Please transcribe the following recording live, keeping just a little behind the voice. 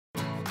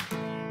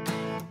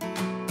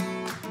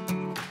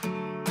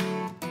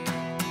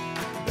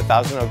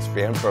Thousand Oaks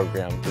band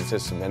program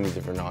consists of many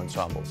different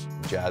ensembles: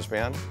 jazz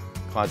band,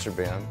 concert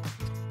band,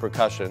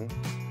 percussion,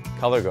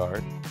 color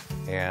guard,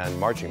 and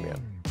marching band.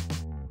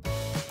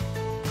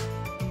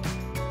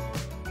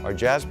 Our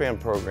jazz band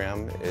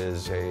program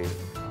is an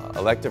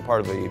elective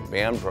part of the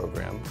band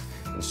program,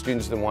 and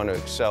students that want to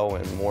excel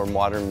in more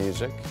modern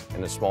music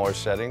in a smaller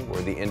setting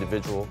where the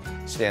individual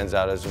stands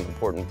out as an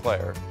important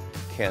player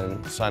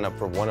can sign up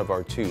for one of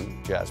our 2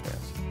 jazz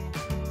bands.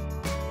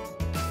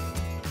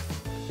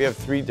 We have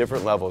 3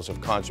 different levels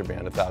of concert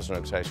band at Thousand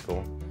Oaks High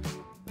School.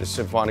 The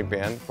Symphonic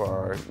Band for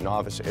our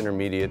novice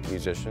intermediate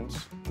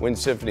musicians, Wind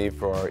Symphony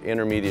for our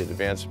intermediate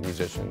advanced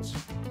musicians,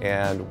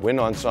 and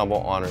Wind Ensemble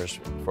Honors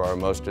for our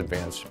most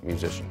advanced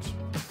musicians.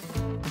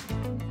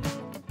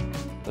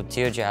 With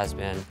TOHS Jazz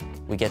Band,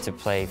 we get to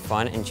play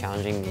fun and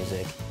challenging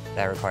music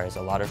that requires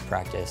a lot of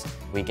practice.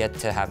 We get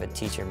to have a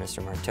teacher,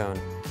 Mr. Martone,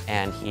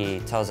 and he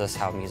tells us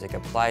how music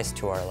applies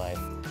to our life.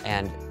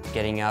 And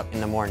getting up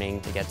in the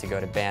morning to get to go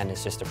to band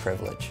is just a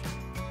privilege.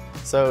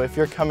 So if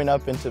you're coming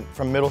up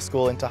from middle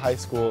school into high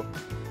school,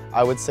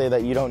 I would say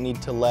that you don't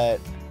need to let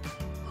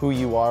who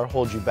you are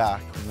hold you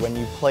back. When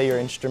you play your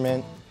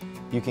instrument,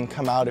 you can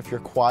come out if you're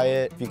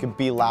quiet, you can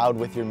be loud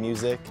with your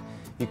music,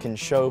 you can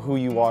show who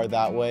you are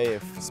that way.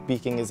 If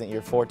speaking isn't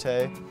your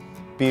forte,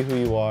 be who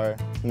you are,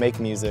 make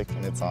music,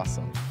 and it's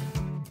awesome.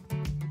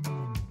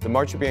 The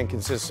marching band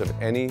consists of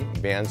any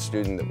band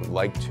student that would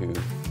like to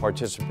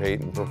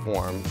participate and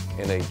perform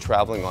in a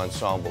traveling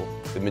ensemble.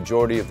 The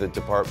majority of the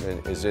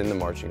department is in the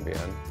marching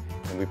band,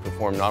 and we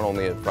perform not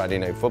only at Friday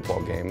night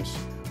football games,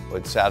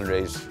 but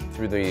Saturdays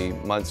through the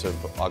months of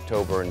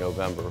October and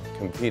November,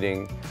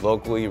 competing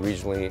locally,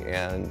 regionally,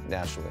 and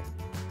nationally.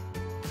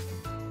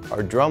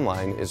 Our drum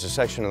line is a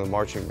section of the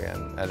marching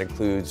band that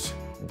includes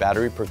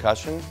battery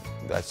percussion,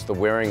 that's the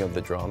wearing of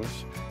the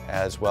drums,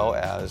 as well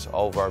as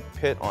all of our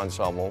pit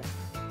ensemble,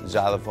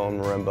 xylophone,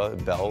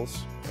 marimba,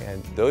 bells,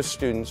 and those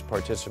students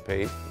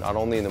participate not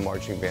only in the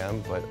marching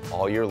band, but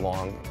all year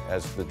long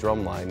as the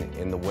drum line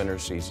in the winter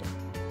season.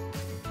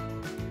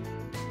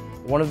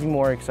 One of the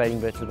more exciting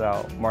bits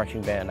about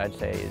marching band, I'd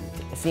say,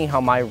 is seeing how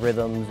my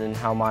rhythms and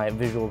how my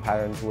visual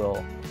patterns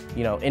will,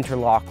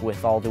 interlock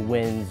with all the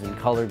winds and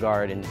color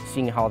guard, and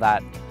seeing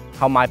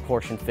how my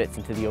portion fits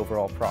into the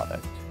overall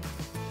product.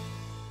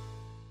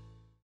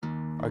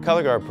 Our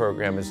color guard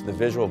program is the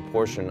visual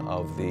portion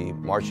of the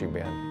marching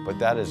band, but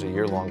that is a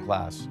year-long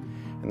class.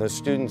 And those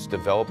students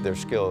develop their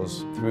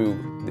skills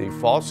through the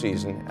fall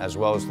season as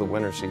well as the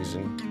winter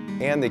season,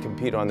 and they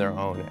compete on their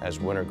own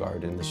as winter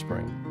guard in the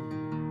spring.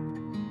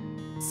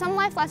 Some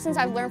life lessons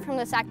I've learned from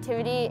this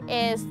activity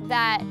is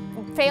that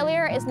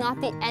failure is not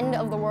the end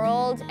of the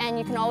world, and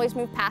you can always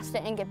move past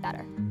it and get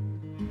better.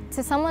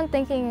 To someone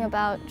thinking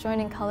about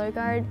joining color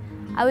guard,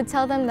 I would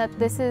tell them that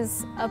this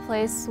is a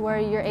place where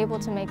you're able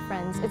to make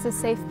friends. It's a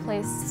safe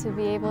place to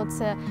be able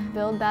to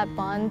build that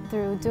bond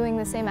through doing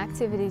the same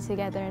activity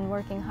together and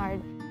working hard.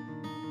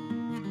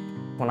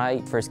 When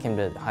I first came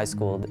to high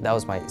school, that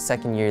was my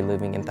second year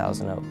living in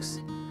Thousand Oaks.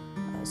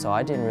 So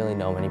I didn't really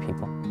know many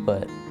people,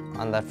 but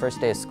on that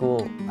first day of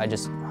school, I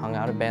just hung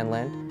out at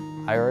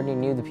Bandland. I already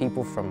knew the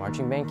people from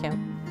marching band camp,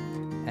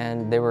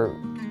 and they were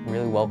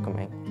really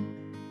welcoming.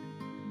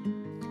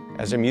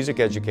 As a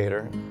music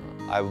educator,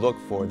 I look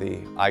for the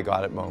I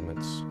got it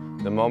moments,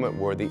 the moment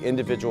where the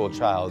individual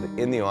child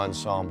in the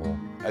ensemble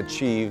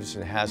achieves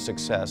and has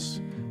success.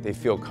 They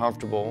feel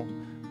comfortable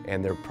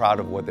and they're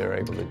proud of what they're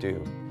able to do.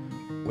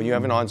 When you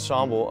have an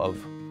ensemble of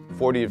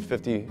 40 to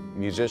 50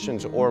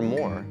 musicians or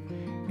more,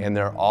 and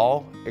they're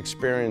all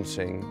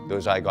experiencing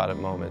those I got it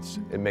moments,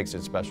 it makes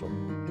it special.